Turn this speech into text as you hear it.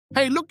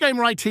Hey,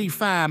 LookGamerYT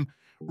fam,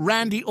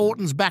 Randy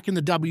Orton's back in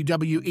the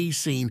WWE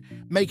scene,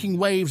 making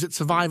waves at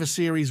Survivor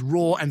Series,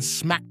 Raw, and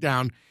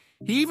SmackDown.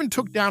 He even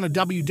took down a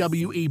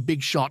WWE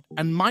big shot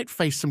and might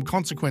face some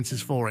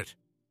consequences for it.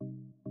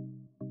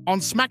 On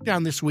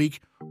SmackDown this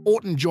week,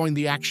 Orton joined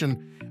the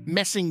action,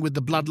 messing with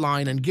the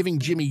Bloodline and giving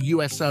Jimmy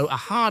USO a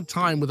hard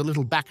time with a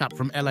little backup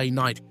from LA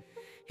Knight.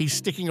 He's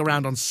sticking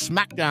around on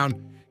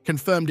SmackDown,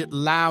 confirmed it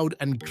loud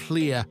and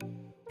clear.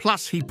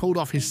 Plus, he pulled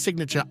off his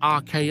signature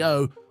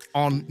RKO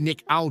on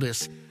Nick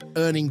Aldis,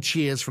 earning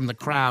cheers from the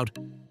crowd.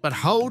 But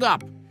hold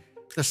up,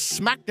 the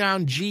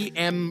SmackDown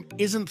GM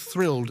isn't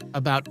thrilled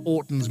about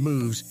Orton's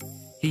moves.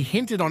 He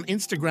hinted on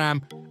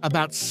Instagram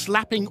about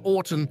slapping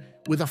Orton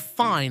with a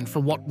fine for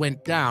what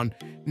went down.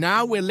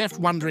 Now we're left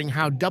wondering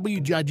how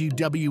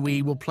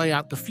WWE will play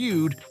out the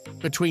feud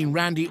between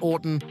Randy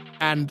Orton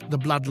and the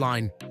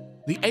Bloodline.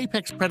 The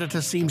Apex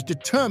Predator seems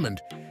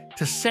determined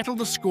to settle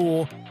the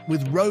score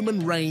with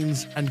Roman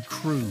Reigns and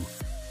crew.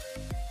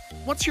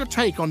 What's your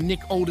take on Nick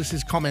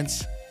Aldis'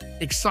 comments?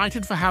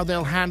 Excited for how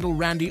they'll handle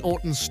Randy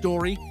Orton's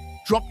story?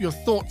 Drop your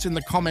thoughts in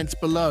the comments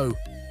below.